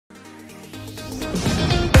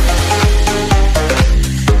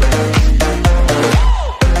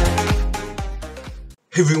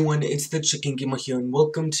Hey everyone, it's the Chicken Gamer here, and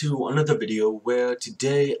welcome to another video where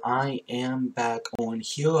today I am back on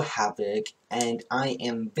Hero Havoc, and I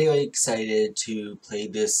am very excited to play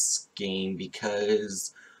this game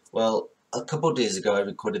because, well, a couple days ago I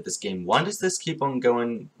recorded this game. Why does this keep on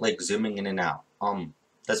going, like, zooming in and out?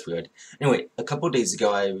 That's weird. Anyway, a couple days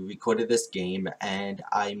ago I recorded this game, and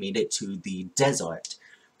I made it to the desert.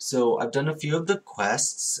 So I've done a few of the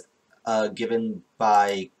quests, given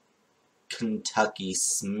by Kentucky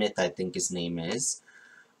Smith, I think his name is.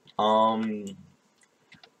 And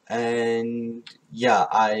yeah,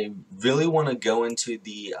 I really want to go into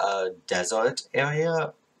the desert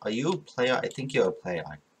area. Are you a player? I think you're a player.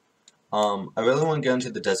 I really want to go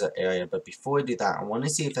into the desert area, but before I do that, I want to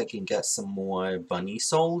see if I can get some more bunny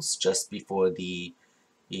souls just before the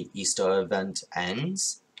Easter event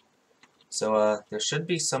ends. So there should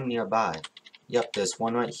be some nearby. Yep, there's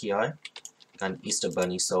one right here. Got an Easter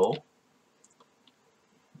bunny soul.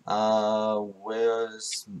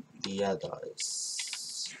 Where's the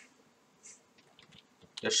others?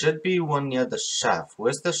 There should be one near the chef.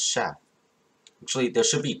 Where's the chef? Actually, there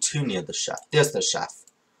should be two near the chef. There's the chef.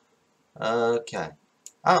 Okay.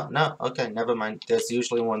 Oh, no, okay, never mind. There's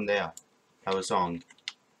usually one there. I was wrong.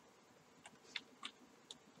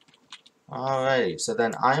 Alrighty, so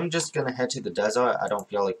then I'm just gonna head to the desert. I don't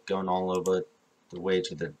feel like going all over the way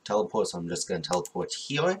to the teleport, so I'm just gonna teleport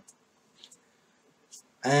here.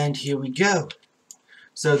 And here we go.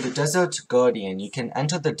 So, the Desert Guardian. You can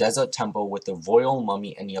enter the Desert Temple with the Royal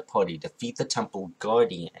Mummy in your party. Defeat the Temple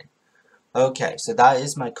Guardian. Okay, so that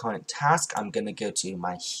is my current task. I'm gonna go to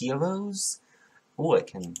my heroes. Oh, I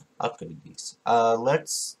can upgrade these.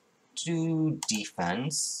 Let's do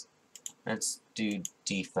defense. Let's do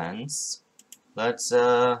defense. Let's,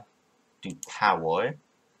 do power.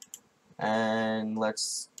 And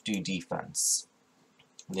let's do defense.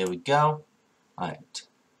 There we go. Alright.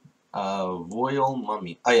 Royal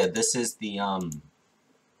Mummy. Oh yeah, this is the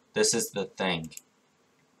thing.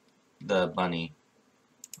 The bunny.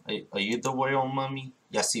 Are you the Royal Mummy?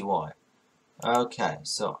 Yes, you are. Okay,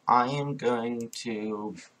 so I am going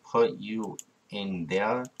to put you in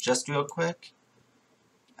there just real quick.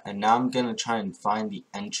 And now I'm going to try and find the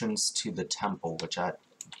entrance to the temple, which I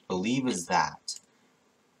believe is that.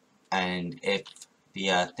 And if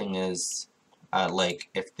the thing is, like,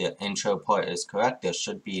 if the intro part is correct, there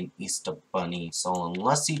should be an Easter Bunny soul,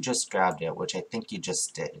 unless you just grabbed it, which I think you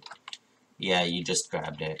just did. Yeah, you just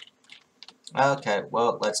grabbed it. Okay,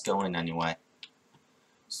 well, let's go in anyway.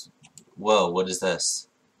 Whoa, what is this?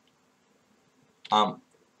 Oh,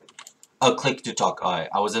 click to talk. Alright,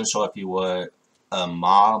 I wasn't sure if you were a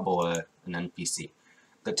mob or an NPC.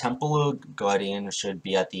 The Temple Guardian should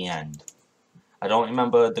be at the end. I don't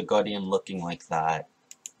remember the Guardian looking like that.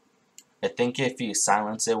 I think if you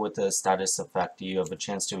silence it with a status effect, you have a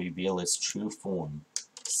chance to reveal its true form.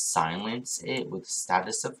 Silence it with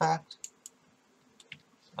status effect?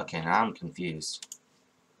 Okay, now I'm confused.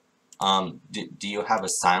 Do you have a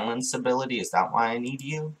silence ability? Is that why I need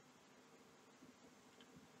you?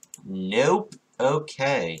 Nope.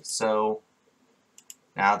 Okay, so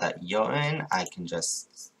now that you're in, I can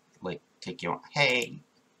just, like, take you on. Hey!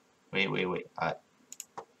 Wait.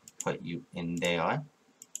 Put you in there.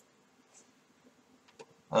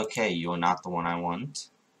 Okay, you're not the one I want.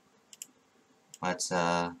 Let's,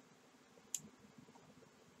 are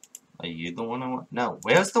you the one I want? No,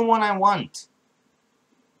 where's the one I want?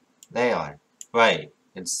 They are. Right,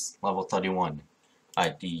 it's level 31.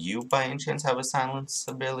 Do you by any chance have a silence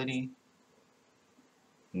ability?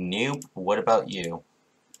 Nope. What about you?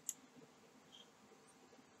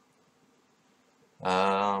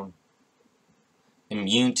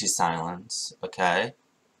 Immune to silence. Okay.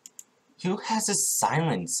 Who has a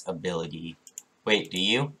silence ability? Wait, do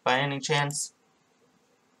you by any chance?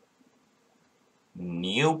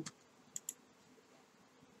 Nope.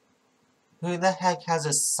 Who the heck has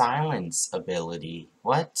a silence ability?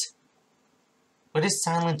 What? What does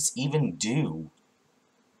silence even do?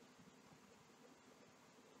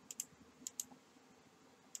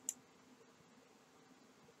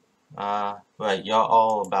 Right, you're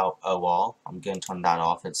all about a wall. I'm gonna turn that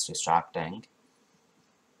off, it's distracting.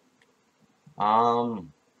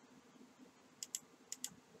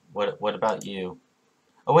 What about you?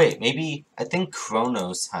 Oh wait, maybe, I think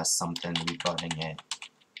Kronos has something regarding it.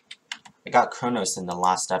 I got Kronos in the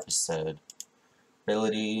last episode.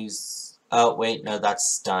 Abilities, oh wait, no,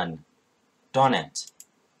 that's stun. Darn it.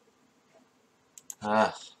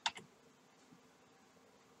 Ugh.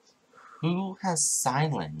 Who has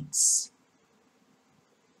silence?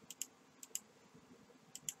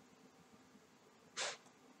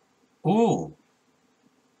 Ooh.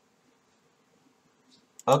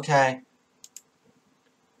 Okay.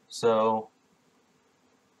 So,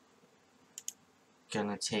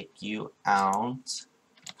 gonna take you out.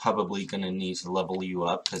 Probably gonna need to level you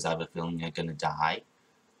up because I have a feeling you're gonna die.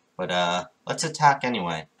 But let's attack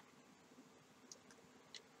anyway.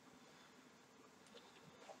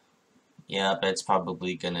 Yep, it's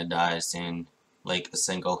probably gonna die soon. Like a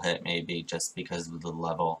single hit maybe, just because of the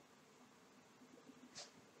level.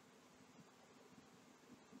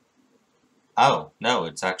 Oh, no,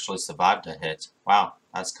 it's actually survived a hit. Wow,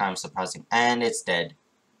 that's kind of surprising. And it's dead.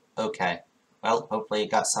 Okay. Well, hopefully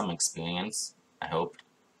it got some experience. I hope.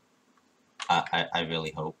 I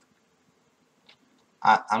really hope.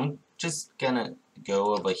 I'm just gonna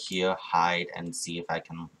go over here, hide, and see if I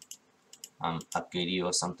can upgrade you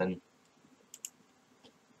or something.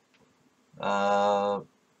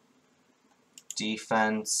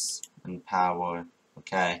 Defense and power.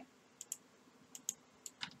 Okay.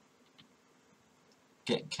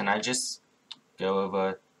 Can I just go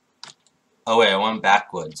over? Oh wait, I went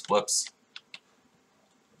backwards. Whoops.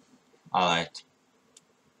 Alright.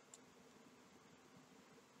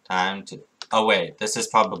 Time to... Oh wait, this is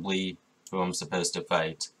probably who I'm supposed to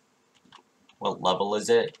fight. What level is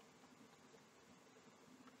it?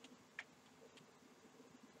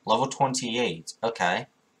 Level 28. Okay.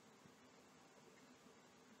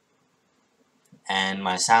 And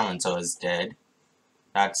my silencer is dead.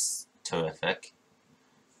 That's terrific.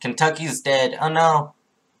 Kentucky's dead. Oh no.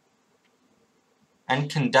 And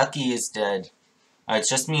Kentucky is dead. It's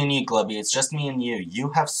just me and you, Glubby. It's just me and you.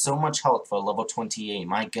 You have so much health for level 28.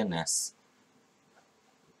 My goodness.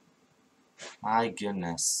 My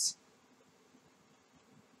goodness.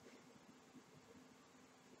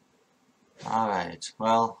 Alright.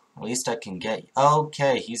 Well, at least I can get...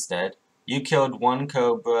 Okay, he's dead. You killed one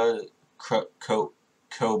Cobrasps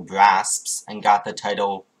and got the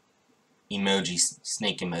title emoji,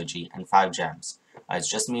 snake emoji, and 5 gems. It's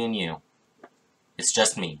just me and you. It's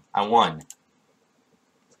just me. I won.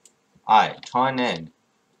 Alright, turn in.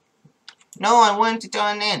 No, I wanted to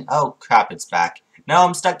turn in. Oh crap, it's back. No,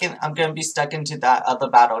 I'm gonna be stuck into that other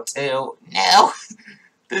battle too. No!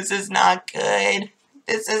 This is not good.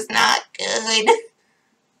 This is not good.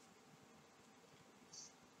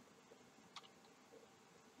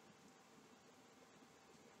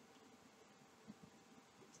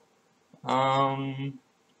 Alright,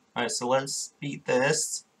 so let's beat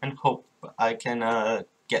this and hope I can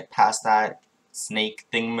get past that snake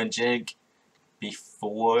thingamajig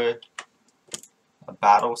before a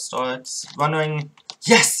battle starts. Running.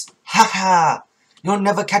 Yes! Haha! You'll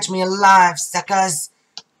never catch me alive, suckers!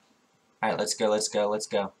 Alright, let's go, let's go, let's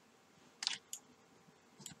go.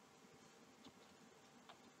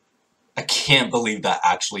 I can't believe that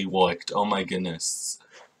actually worked. Oh my goodness.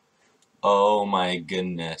 Oh my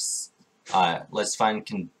goodness. Alright, let's find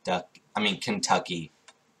Kentucky.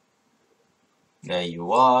 There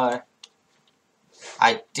you are.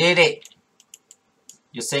 I did it!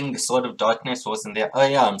 You're saying the Sword of Darkness wasn't there? Oh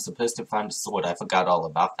yeah, I'm supposed to find a sword. I forgot all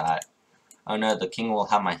about that. Oh no, the king will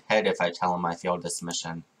have my head if I tell him I failed this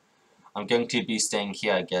mission. I'm going to be staying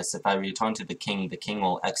here, I guess. If I return to the king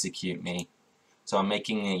will execute me. So I'm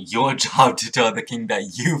making it your job to tell the king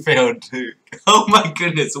that you failed too. Oh my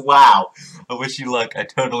goodness, wow! I wish you luck. I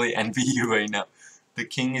totally envy you right now. The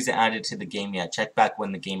king isn't added to the game yet. Check back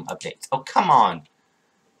when the game updates. Oh, come on!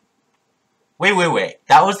 Wait.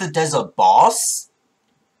 That was the desert boss?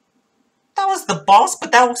 That was the boss,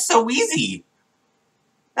 but that was so easy!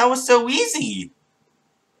 That was so easy!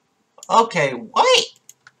 Okay, wait!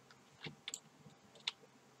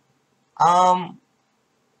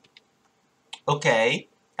 Okay,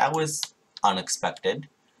 that was unexpected.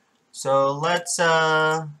 So let's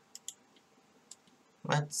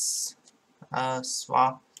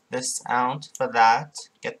swap this out for that.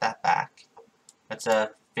 Get that back. Let's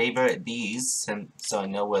favorite these so I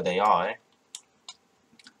know where they are.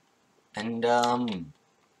 And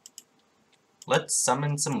let's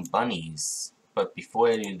summon some bunnies. But before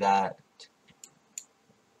I do that,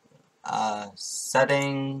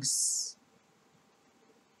 settings,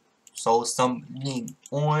 soul summoning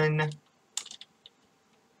on.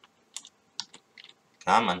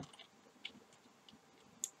 Come on.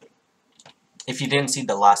 If you didn't see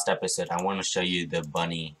the last episode, I want to show you the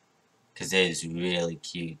bunny, because it is really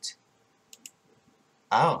cute.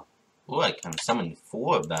 Oh, ooh, I can summon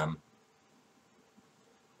 4 of them.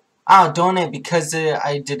 Oh, darn it, because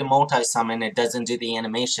I did a multi-summon, it doesn't do the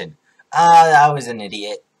animation. I was an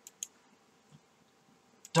idiot.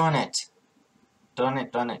 Darn it. Darn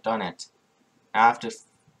it. I have to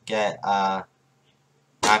get,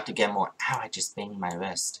 more. Ow, I just banged my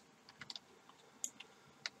wrist.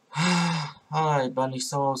 Hi, bunny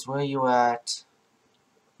souls, where you at?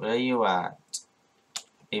 Where you at?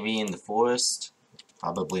 Maybe in the forest?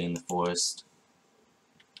 Probably in the forest.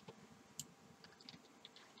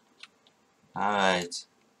 Alright.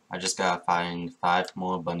 I just gotta find 5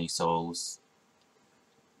 more bunny souls.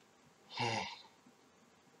 Hey,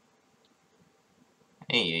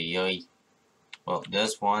 hey, hey. Well,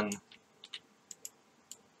 there's one.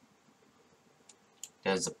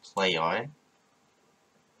 There's a player.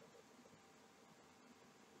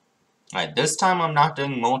 Alright, this time I'm not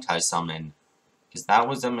doing multi-summon. Because that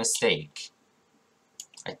was a mistake.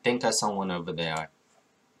 I think I saw one over there.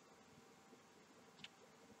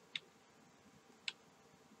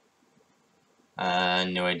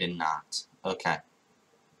 No I did not. Okay.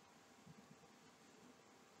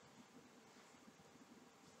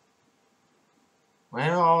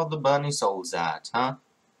 Where are all the bunny souls at, huh?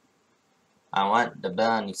 I want the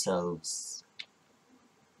bunny souls.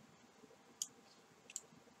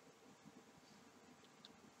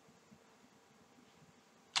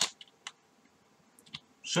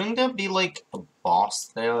 Shouldn't there be like a boss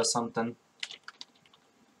there or something?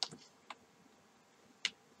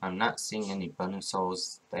 I'm not seeing any bunny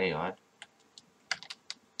souls there.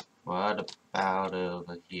 What about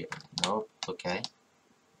over here? Nope, okay.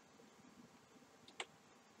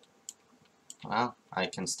 Well, I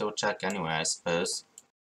can still check anyway, I suppose.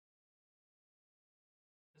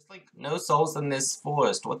 There's like no souls in this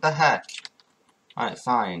forest, what the heck? Alright,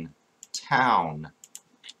 fine. Town.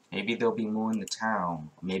 Maybe there'll be more in the town.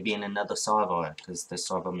 Maybe in another server, because this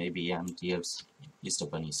server may be empty of Easter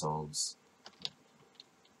Bunny souls.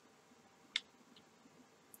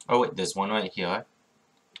 Oh wait, there's one right here.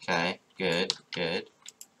 Okay, good, good.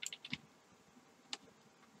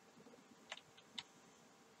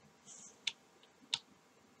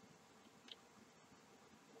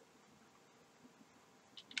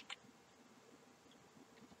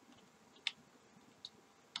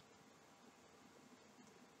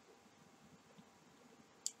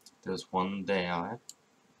 There's one there.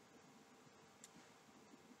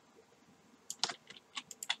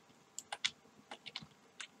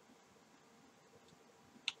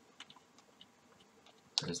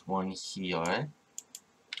 There's one here.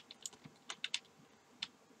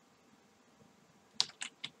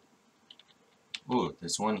 Ooh,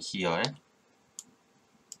 there's one here.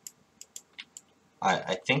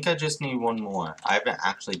 I think I just need one more. I haven't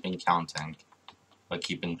actually been counting, or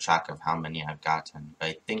keeping track of how many I've gotten, but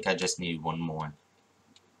I think I just need one more.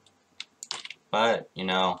 But, you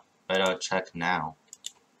know, better check now,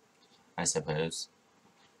 I suppose.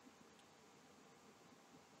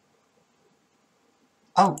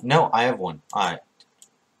 Oh, no, I have one. Alright.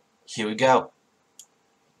 Here we go.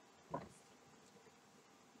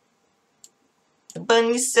 The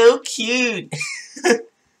bunny's so cute!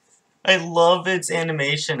 I love its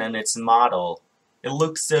animation and its model. It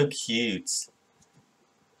looks so cute.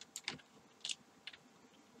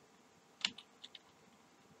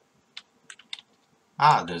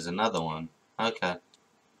 Ah, there's another one. Okay.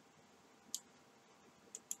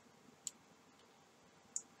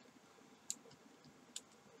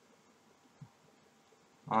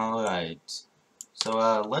 Alright.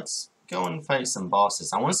 So, let's go and fight some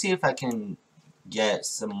bosses. I want to see if I can get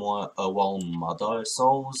some more Mother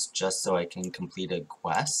souls, just so I can complete a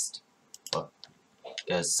quest. But,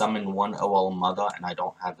 because summon one Mother and I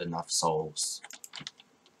don't have enough souls.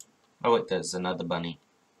 Oh wait, there's another bunny.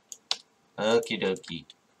 Okie dokie.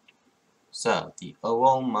 So, the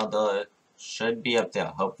Mother should be up there.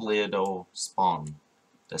 Hopefully it'll spawn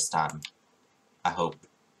this time. I hope.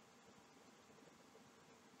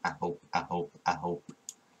 I hope.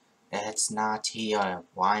 It's not here.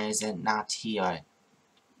 Why is it not here?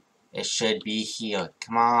 It should be here.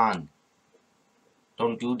 Come on.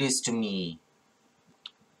 Don't do this to me.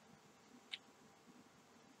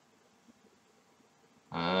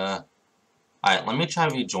 Alright, let me try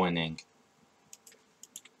rejoining.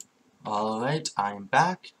 Alright, I'm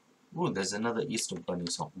back. Ooh, there's another Easter Bunny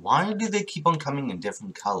song. Why do they keep on coming in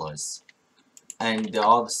different colors? And they're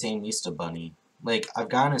all the same Easter Bunny. Like, I've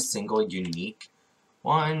gotten a single unique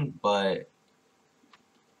one, but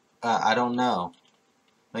I don't know.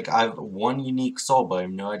 Like, I have one unique soul, but I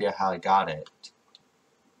have no idea how I got it.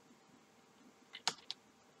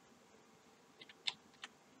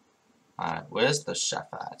 Alright, where's the chef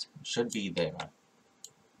at? It should be there.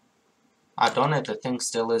 Ah, darn it, the thing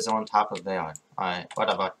still is on top of there. Alright,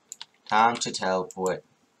 whatever. Time to teleport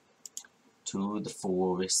to the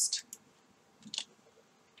forest.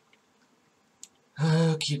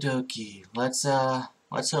 Okie dokie. Let's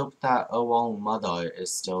hope that Mother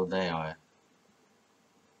is still there.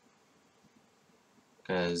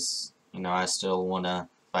 Because you know, I still wanna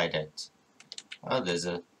fight it. Oh, there's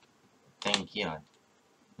a thing here.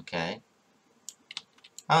 Okay.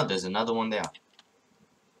 Oh, there's another one there.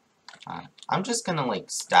 I'm just gonna like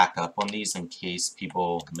stack up on these in case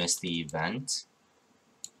people miss the event.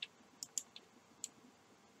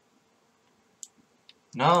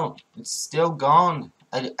 No, it's still gone.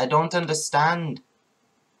 I don't understand.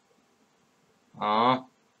 Oh,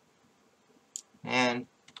 man,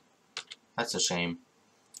 that's a shame.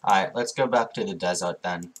 Alright, let's go back to the desert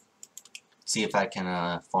then. See if I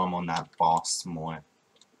can farm on that boss more.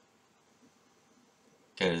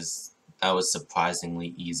 Because that was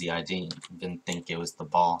surprisingly easy. I didn't even think it was the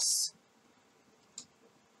boss.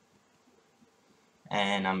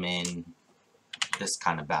 And I'm in this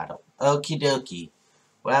kind of battle. Okie dokie.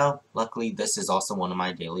 Well, luckily this is also one of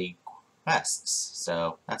my daily quests.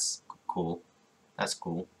 So, that's cool. That's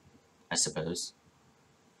cool, I suppose.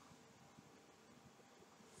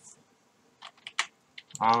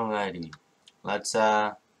 Alrighty. Let's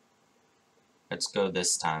go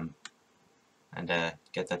this time. And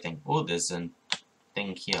get that thing. Oh, there's a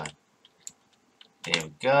thing here. There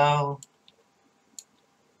we go.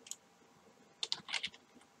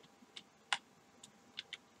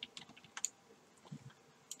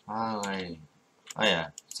 Alright. Oh yeah.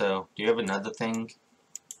 So, do you have another thing?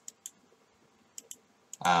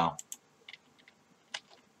 Oh.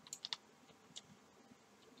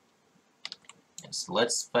 Yes,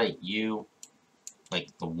 let's fight you. Like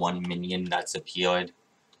the one minion that's appeared.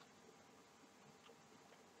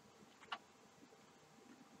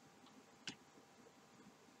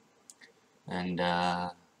 And,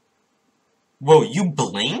 whoa, you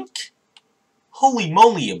blink? Holy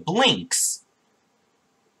moly, it blinks!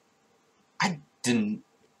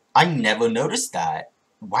 I never noticed that.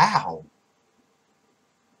 Wow.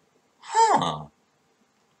 Huh.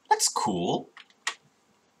 That's cool.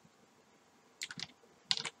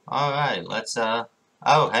 Alright, let's,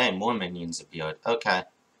 oh, hey, more minions appeared. Okay.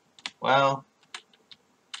 Well,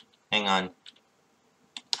 hang on.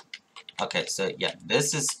 Okay, so, yeah,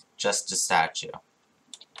 this is just a statue.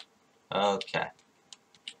 Okay.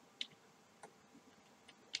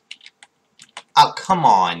 Oh, come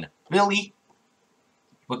on. Really?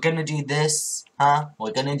 We're gonna do this? Huh?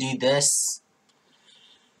 We're gonna do this?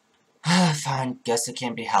 Fine, guess it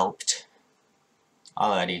can't be helped.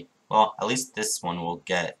 Alrighty. Well, at least this one will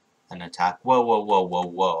get an attack. Whoa, whoa, whoa, whoa,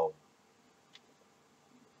 whoa.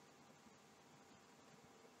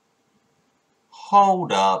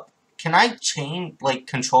 Hold up. Can I change, like,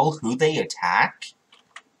 control who they attack?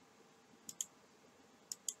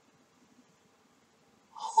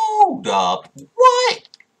 Hold up. What?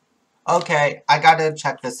 Okay, I gotta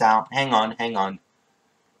check this out. Hang on, hang on.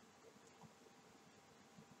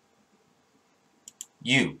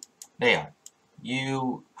 You. There.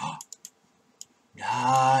 You.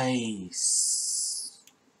 Nice.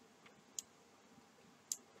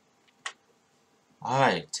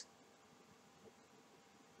 Alright.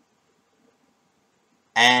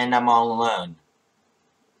 And I'm all alone.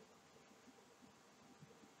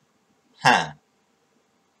 Huh.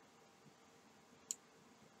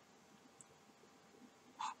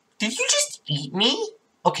 Did you just eat me?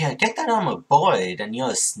 Okay, I get that I'm a bird and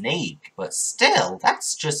you're a snake, but still,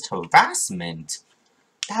 that's just harassment.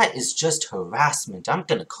 That is just harassment. I'm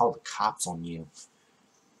gonna call the cops on you.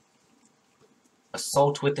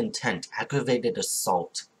 Assault with intent. Aggravated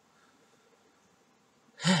assault.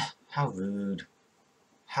 How rude.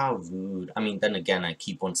 How rude. I mean, then again, I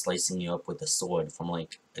keep on slicing you up with a sword from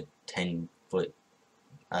like a 10-foot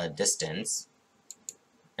distance.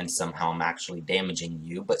 And somehow I'm actually damaging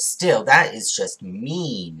you. But still, that is just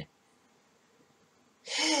mean.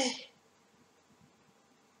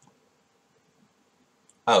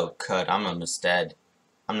 Oh, crud, I'm almost dead.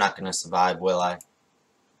 I'm not gonna survive, will I?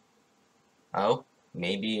 Oh,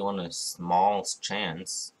 maybe on a small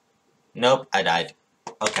chance. Nope, I died.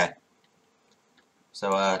 Okay. So,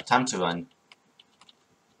 time to run.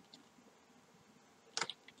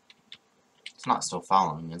 It's not still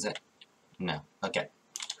following, is it? No. Okay.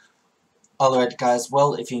 Alright guys,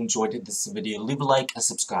 well, if you enjoyed this video, leave a like and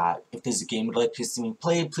subscribe. If there's a game you'd like to see me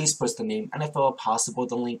play, please post the name and if at all possible,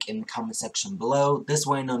 the link in the comment section below. This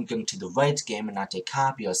way I know I'm going to the right game and not a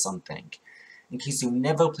copy or something. In case you've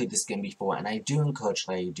never played this game before, and I do encourage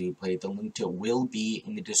that you do play, the link to it will be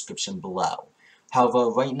in the description below. However,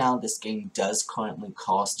 right now this game does currently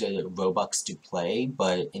cost Robux to play,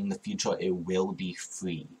 but in the future it will be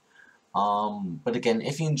free. But again,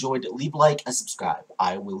 if you enjoyed, leave a like and subscribe.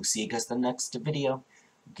 I will see you guys in the next video.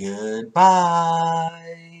 Goodbye!